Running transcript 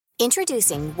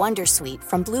Introducing Wondersuite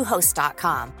from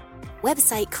Bluehost.com.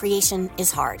 Website creation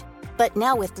is hard, but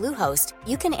now with Bluehost,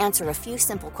 you can answer a few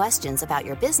simple questions about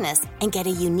your business and get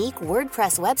a unique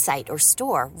WordPress website or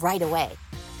store right away.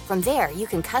 From there, you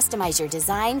can customize your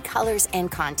design, colors,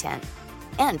 and content.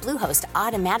 And Bluehost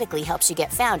automatically helps you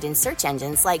get found in search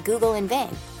engines like Google and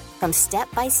Bing. From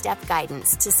step-by-step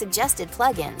guidance to suggested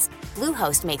plugins,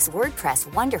 Bluehost makes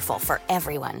WordPress wonderful for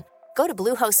everyone. Go to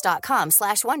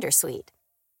bluehost.com/wondersuite.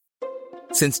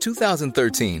 Since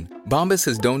 2013, Bombas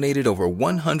has donated over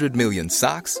 100 million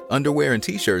socks, underwear, and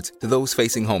T-shirts to those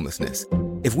facing homelessness.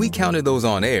 If we counted those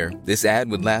on air, this ad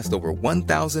would last over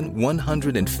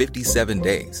 1,157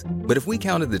 days. But if we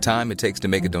counted the time it takes to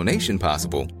make a donation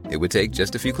possible, it would take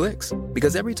just a few clicks.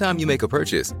 Because every time you make a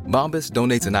purchase, Bombas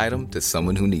donates an item to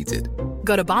someone who needs it.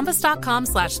 Go to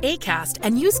bombas.com/ACAST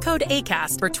and use code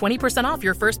ACAST for 20% off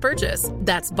your first purchase.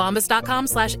 That's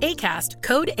bombas.com/ACAST,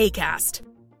 code ACAST.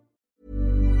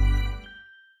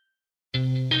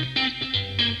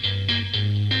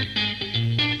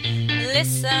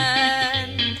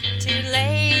 Listen to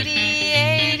Lady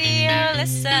AD, oh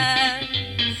listen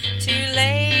to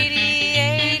Lady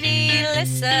AD,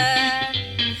 listen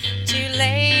to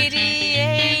Lady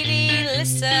AD,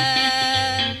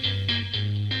 listen.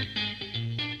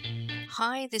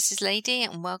 Hi, this is Lady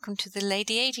and welcome to the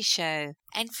Lady AD Show.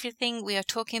 Everything we are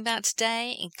talking about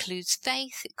today includes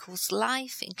faith, it includes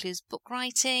life, it includes book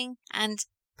writing and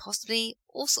possibly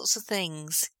all sorts of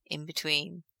things in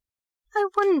between. I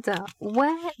wonder,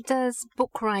 where does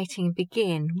book writing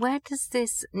begin? Where does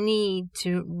this need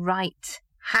to write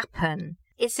happen?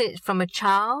 Is it from a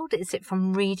child? Is it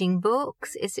from reading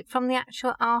books? Is it from the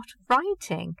actual art of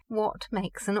writing? What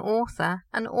makes an author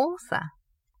an author?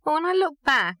 Well, when I look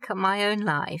back at my own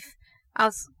life,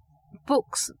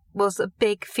 books was a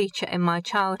big feature in my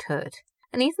childhood.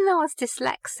 And even though I was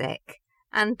dyslexic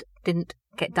and didn't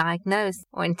get diagnosed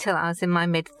until I was in my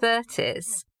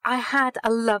mid-30s, I had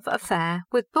a love affair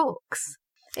with books.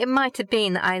 It might have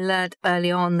been that I learned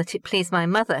early on that it pleased my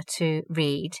mother to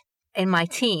read. In my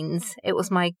teens, it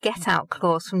was my get-out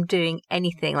clause from doing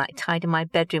anything like tidying my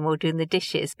bedroom or doing the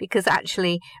dishes, because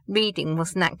actually reading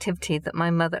was an activity that my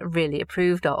mother really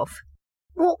approved of.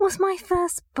 What was my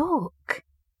first book?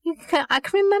 I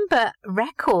can remember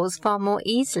records far more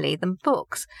easily than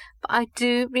books, but I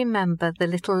do remember the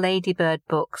Little Ladybird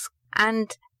books,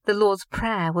 and the Lord's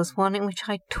Prayer was one in which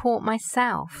I taught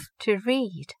myself to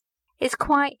read. It's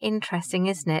quite interesting,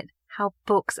 isn't it, how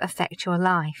books affect your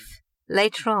life.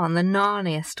 Later on, the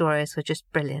Narnia stories were just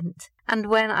brilliant. And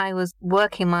when I was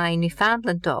working my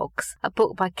Newfoundland dogs, a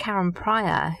book by Karen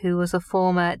Pryor, who was a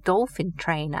former dolphin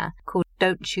trainer, called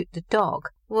Don't Shoot the Dog,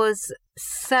 was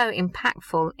so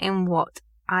impactful in what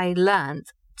I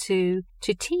learned to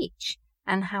teach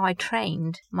and how I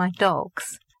trained my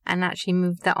dogs, and actually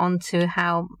moved that on to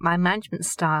how my management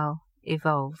style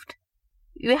evolved.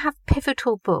 We have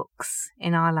pivotal books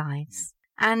in our lives,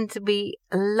 and we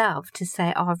love to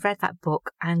say, oh, I've read that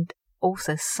book, and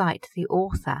also cite the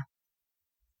author.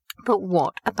 But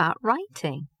what about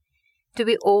writing? Do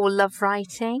we all love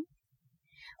writing?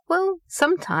 Well,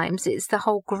 sometimes it's the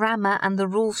whole grammar and the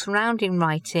rules surrounding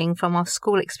writing from our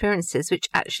school experiences which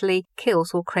actually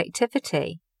kills all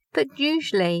creativity. But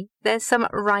usually there's some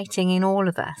writing in all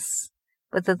of us,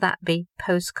 whether that be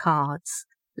postcards,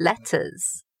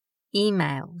 letters,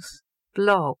 emails,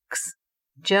 blogs,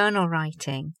 journal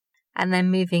writing, and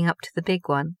then moving up to the big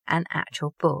one, an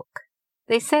actual book.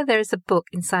 They say there is a book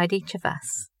inside each of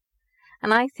us.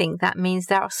 And I think that means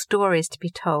there are stories to be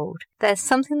told. There's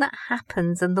something that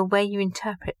happens in the way you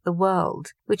interpret the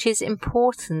world, which is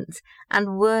important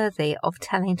and worthy of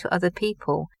telling to other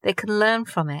people. They can learn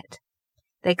from it.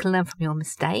 They can learn from your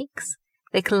mistakes.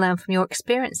 They can learn from your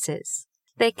experiences.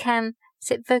 They can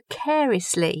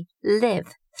vicariously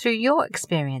live through your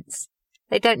experience.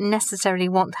 They don't necessarily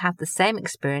want to have the same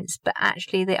experience, but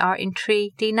actually they are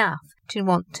intrigued enough to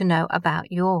want to know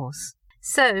about yours.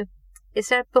 So, is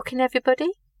there a book in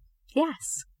everybody?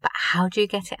 Yes, but how do you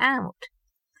get it out?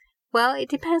 Well, it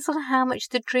depends on how much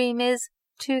the dream is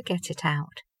to get it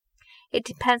out. It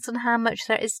depends on how much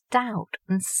there is doubt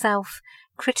and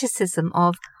self-criticism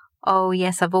of, oh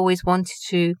yes, I've always wanted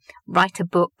to write a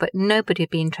book, but nobody would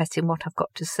be interested in what I've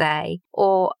got to say.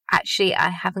 Or actually, I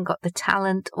haven't got the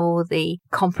talent or the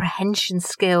comprehension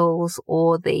skills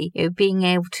or the being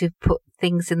able to put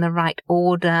things in the right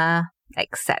order,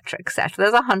 etc., etc.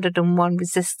 There's 101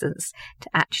 resistance to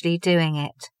actually doing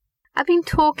it. I've been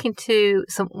talking to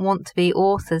some want-to-be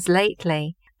authors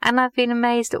lately, and I've been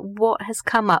amazed at what has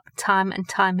come up time and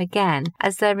time again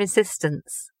as their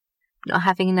resistance. Not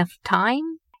having enough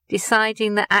time,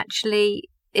 deciding that actually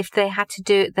if they had to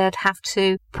do it, they'd have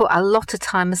to put a lot of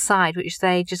time aside, which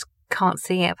they just can't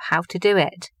see how to do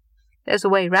it. There's a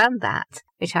way around that,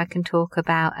 which I can talk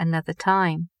about another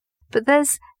time. But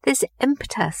there's this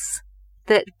impetus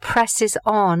that presses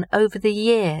on over the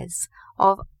years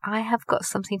of, I have got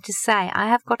something to say. I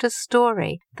have got a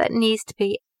story that needs to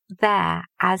be there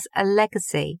as a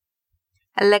legacy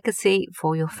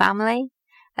for your family,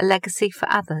 a legacy for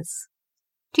others.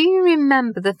 Do you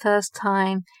remember the first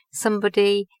time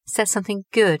somebody said something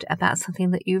good about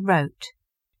something that you wrote?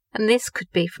 And this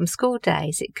could be from school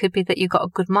days. It could be that you got a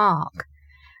good mark.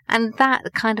 And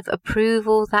that kind of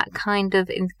approval, that kind of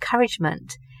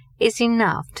encouragement is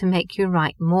enough to make you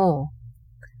write more.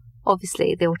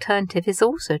 Obviously, the alternative is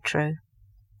also true.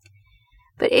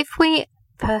 But if we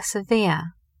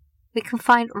persevere, we can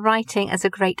find writing as a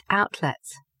great outlet.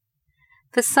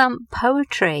 For some,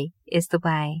 poetry is the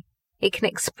way. It can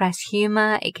express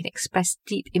humour, it can express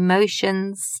deep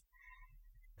emotions.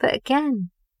 But again,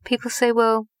 people say,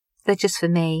 well, they're just for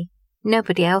me.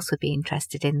 Nobody else would be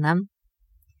interested in them.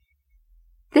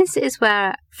 This is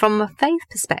where, from a faith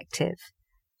perspective,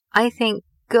 I think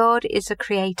God is a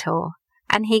creator,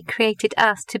 and He created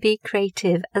us to be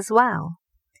creative as well.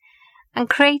 And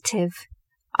creative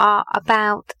are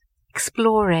about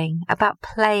exploring, about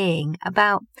playing,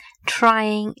 about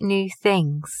trying new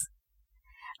things.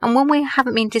 And when we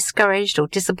haven't been discouraged or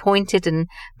disappointed and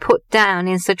put down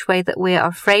in such a way that we are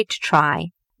afraid to try,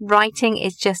 writing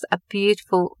is just a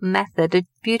beautiful method, a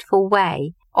beautiful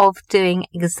way of doing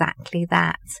exactly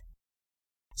that.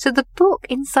 So the book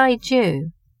inside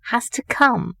you has to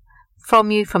come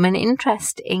from you from an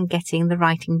interest in getting the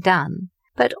writing done,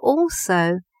 but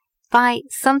also by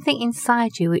something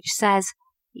inside you which says,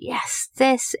 yes,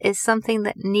 this is something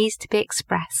that needs to be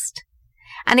expressed.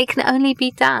 And it can only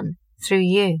be done through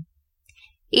you.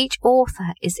 Each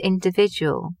author is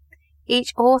individual.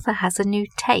 Each author has a new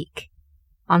take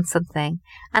on something,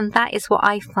 and that is what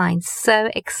I find so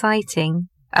exciting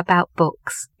about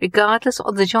books, regardless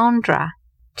of the genre,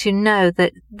 to know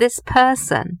that this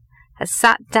person has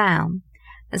sat down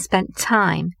and spent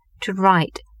time to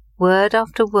write word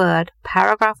after word,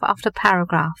 paragraph after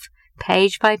paragraph,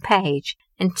 page by page,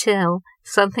 until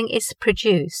something is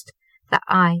produced that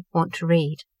I want to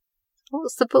read.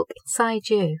 What's the book inside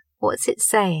you? What's it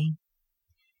saying?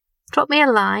 Drop me a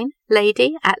line,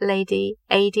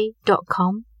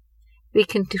 lady@ladyad.com. We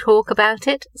can talk about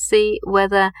it, see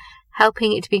whether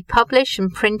helping it to be published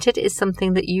and printed is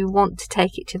something that you want to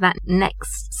take it to that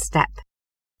next step.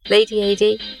 Lady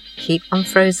AD, keep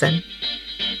unfrozen.